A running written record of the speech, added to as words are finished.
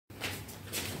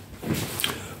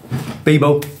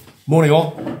Bebo, morning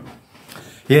all.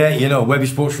 Yeah, you know, Webby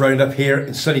Sports Roundup here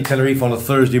in sunny Tenerife on a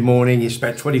Thursday morning. You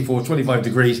expect 24, 25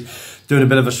 degrees, doing a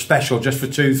bit of a special just for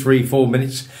 2, 3, 4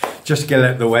 minutes, just to get it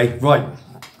out of the way. Right,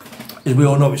 as we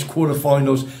all know, it's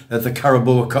quarterfinals of the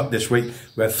Carabao Cup this week.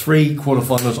 We have 3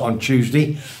 quarterfinals on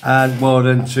Tuesday, and well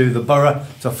done to the Borough,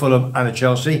 to Fulham and to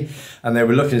Chelsea. And they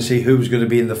were looking to see who was going to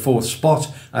be in the 4th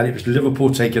spot, and it was Liverpool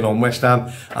taking on West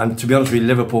Ham. And to be honest with you,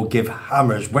 Liverpool give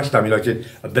hammers West Ham United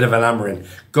a bit of an hammering.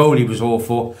 Goalie was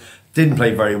awful, didn't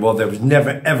play very well. There was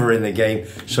never ever in the game,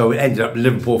 so it ended up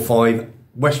Liverpool 5,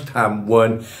 West Ham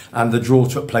 1, and the draw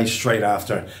took place straight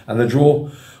after. And the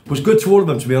draw was good to all of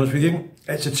them, to be honest with you.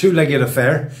 It's a 2-legged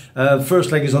affair. The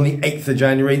first leg is on the 8th of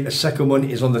January. The second one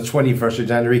is on the 21st of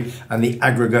January. And the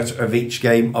aggregate of each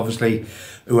game, obviously,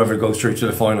 whoever goes through to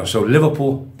the final. So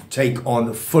Liverpool take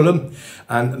on Fulham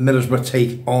and Middlesbrough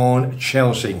take on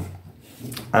Chelsea.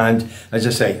 And as I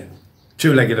say,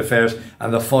 2-legged affairs,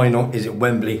 and the final is at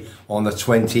Wembley on the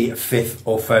 25th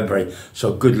of February.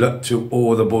 So good luck to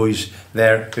all the boys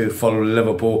there who follow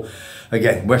Liverpool.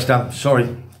 Again, West Ham,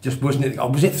 sorry. Just wasn't it?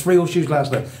 Was it 3 All-Shoes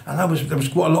last night? And there was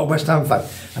quite a lot of West Ham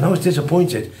fans, and I was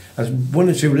disappointed as 1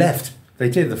 or 2 left.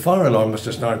 They did. The fire alarm must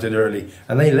have started early,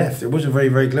 and they left. It wasn't very,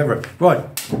 very clever. Right.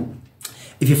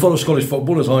 If you follow Scottish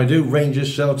football as I do,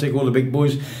 Rangers, Celtic, all the big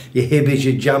boys, your Hibbies,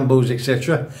 your Jambos,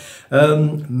 etc.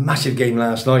 Massive game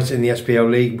last night in the SPL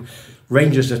League.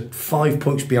 Rangers are 5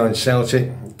 points behind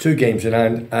Celtic, 2 games in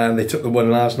hand, and they took the one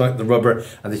last night, the rubber,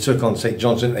 and they took on St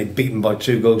Johnstone. They beat them by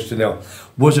 2-0.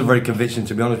 Wasn't very convincing,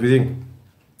 to be honest with you.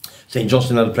 St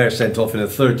Johnstone had a player sent off in the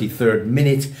 33rd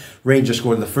minute. Rangers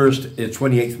scored in the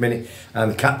 28th minute,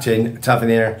 and captain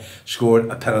Tavernier scored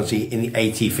a penalty in the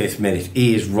 85th minute.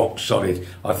 He is rock solid.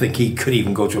 I think he could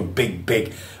even go to a big,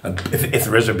 if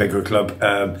there is a bigger club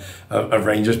of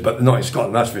Rangers, but not in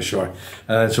Scotland, that's for sure.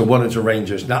 So 1 into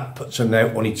Rangers. That puts them now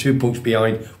only 2 points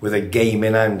behind with a game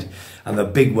in hand. And the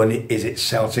big one is at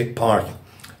Celtic Park,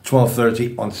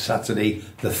 12:30 on Saturday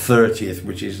the 30th,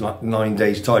 which is like 9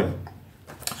 days' time.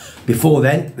 Before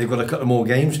then, they've got a couple more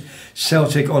games.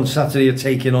 Celtic on Saturday are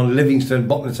taking on Livingston,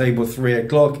 bottom of the table, 3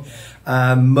 o'clock.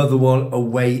 Motherwell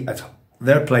away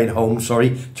they're playing home,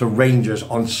 to Rangers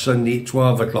on Sunday,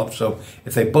 12 o'clock. So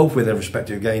if they both win their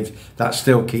respective games, that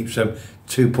still keeps them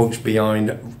 2 points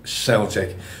behind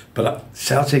Celtic. But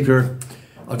Celtic are,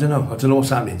 I don't know what's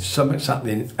happening. Something's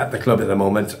happening at the club at the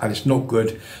moment, and it's not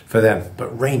good for them.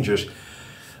 But Rangers,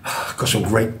 got some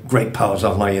great pals,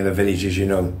 haven't I, in the villages, you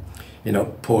know. You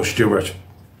know, Paul Stewart,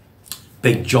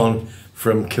 Big John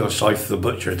from Kilsyth the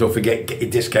Butcher. Don't forget, get your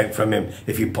discount from him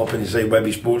if you pop in and say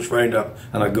Webby Sports Roundup,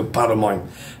 and a good pal of mine.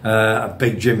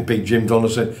 Big Jim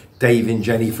Donaldson, Dave and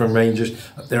Jenny from Rangers.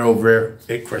 They're over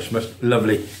here at Christmas.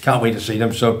 Lovely. Can't wait to see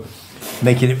them. So,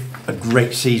 making it a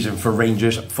great season for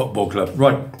Rangers Football Club.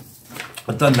 Right.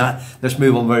 I've done that. Let's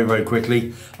move on very, very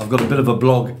quickly. I've got a bit of a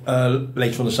blog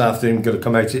later on this afternoon. Going to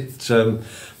come out at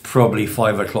probably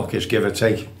 5 o'clock-ish, give or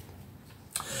take.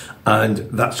 And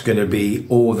that's going to be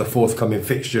all the forthcoming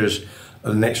fixtures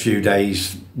of the next few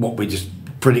days.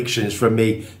 Predictions from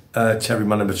me, Terry,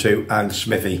 my number 2, and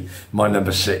Smithy, my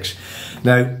number 6.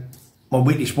 Now, my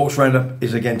weekly sports roundup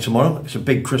is again tomorrow. It's a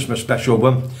big Christmas special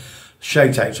one.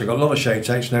 Shout outs. I've got a lot of shout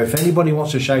outs. Now, if anybody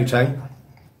wants a shout out,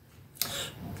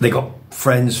 they got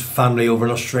friends, family over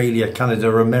in Australia, Canada,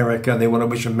 or America, and they want to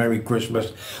wish a Merry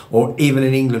Christmas, or even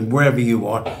in England, wherever you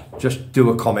are, just do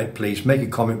a comment, please. Make a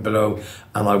comment below,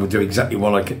 and I will do exactly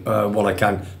what I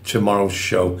can tomorrow's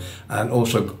show. And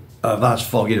also, I've asked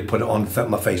Foggy to put it on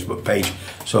my Facebook page.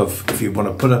 So if you want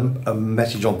to put a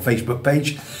message on Facebook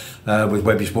page with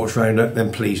Webby Sports Roundup,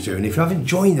 then please do. And if you haven't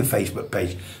joined the Facebook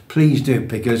page, please do,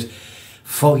 because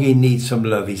Foggy needs some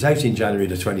love. He's out in January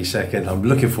the 22nd. I'm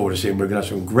looking forward to seeing him. We're going to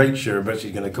have some great sherbets.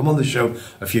 He's going to come on the show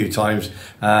a few times.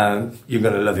 You're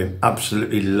going to love him.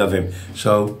 Absolutely love him.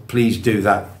 So please do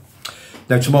that.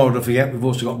 Now tomorrow, don't forget, we've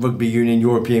also got Rugby Union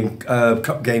European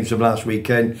Cup games from last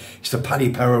weekend. It's the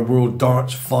Paddy Power World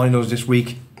Darts Finals this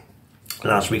week.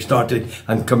 Last week started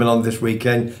and coming on this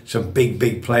weekend. Some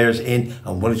big players in,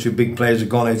 and 1 or 2 big players have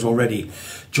gone out already.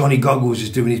 Johnny Goggles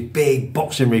is doing his big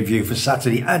boxing review for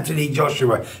Saturday. Anthony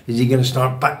Joshua, is he going to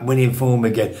start back winning form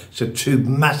again? So 2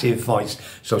 massive fights.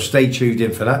 So stay tuned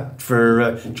in for that,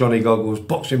 for Johnny Goggles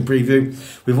boxing preview.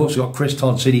 We've also got Chris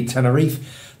Todd City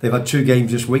Tenerife. They've had 2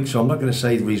 games this week, so I'm not going to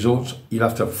say the results. You'll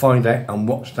have to find out and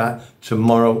watch that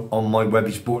tomorrow on my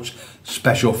Webby Sports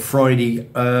special Friday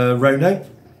roundup.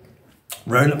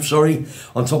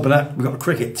 On top of that, we've got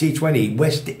cricket, T20,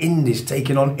 West Indies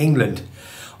taking on England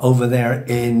over there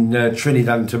in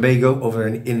Trinidad and Tobago, over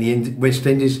in the West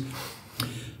Indies.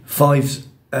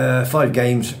 5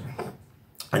 games,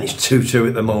 and it's 2-2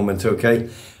 at the moment, okay?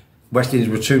 West Indies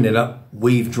were 2-0 up,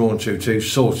 we've drawn 2-2,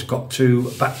 Salt's got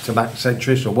 2 back-to-back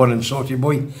centuries, so 1 and Salty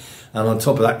Boy, and on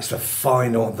top of that, it's the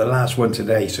final, the last one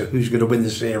today, so who's going to win the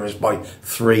series by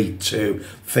 3-2?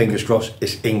 Fingers crossed,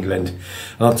 it's England.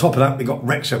 And on top of that, we got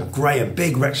Wrexham, Graham,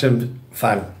 big Wrexham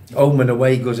fan, home and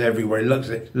away, goes everywhere, he loves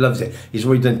it. He's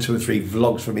already done 2 or 3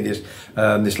 vlogs for me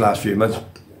this last few months.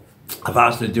 I've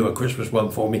asked her to do a Christmas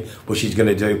one for me, which she's going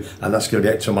to do, and that's going to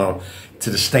be out tomorrow, to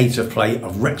the state of play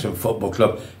of Wrexham Football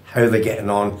Club, how they're getting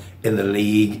on in the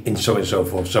league, and so on and so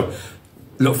forth. So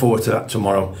look forward to that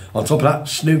tomorrow. On top of that,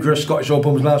 snooker Scottish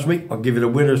Open was last week. I'll give you the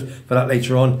winners for that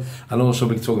later on, and also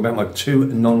we'll be talking about my 2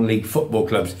 non-league football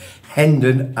clubs,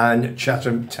 Hendon and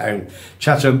Chatham Town.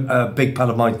 Chatham, a big pal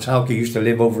of mine, Talca, used to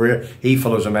live over here. He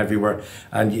follows them everywhere,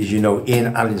 and as you know,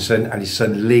 Ian Allinson and his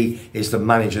son Lee is the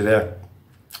manager there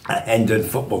at Hendon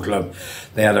Football Club.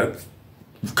 They had a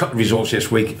couple of results this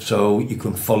week, so you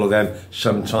can follow them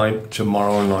sometime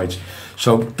tomorrow night.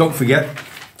 So don't forget,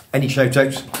 any shout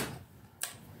outs,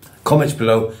 comments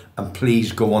below, and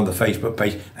please go on the Facebook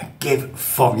page and give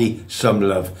Foggy some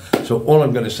love. So all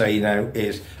I'm going to say now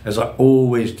is, as I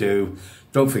always do,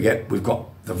 don't forget, we've got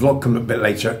the vlog coming up a bit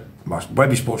later, my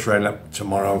Webby Sports Roundup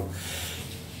tomorrow.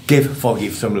 Give Foggy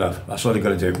some love. That's all I've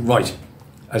got to do. Right,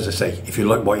 as I say, if you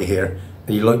like what you hear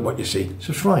and you like what you see,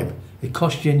 subscribe. It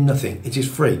costs you nothing. It is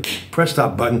free. Press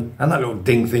that button and that little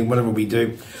ding thing, whatever we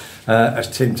do, as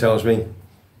Tim tells me,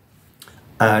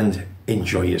 and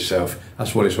enjoy yourself.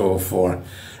 That's what it's all for.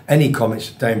 Any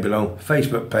comments down below,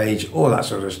 Facebook page, all that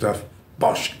sort of stuff.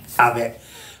 Bosh, have it.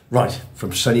 Right,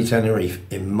 from sunny Tenerife,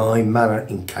 in my manor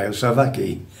in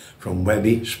Kawasaki, from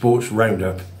Webby Sports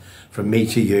Roundup, from me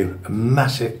to you, a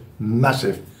massive,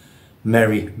 massive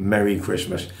Merry, Merry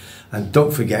Christmas. And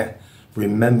don't forget,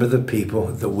 remember the people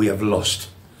that we have lost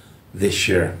this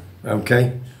year,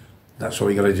 okay? That's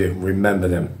all you got to do, remember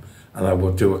them. And I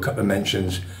will do a couple of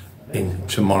mentions in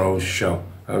tomorrow's show,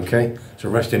 okay? So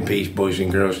rest in peace, boys and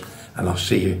girls, and I'll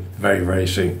see you very, very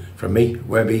soon. From me,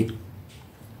 Webby,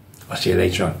 I'll see you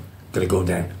later on. Gonna go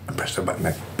down and press the button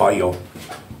now. Bye, y'all.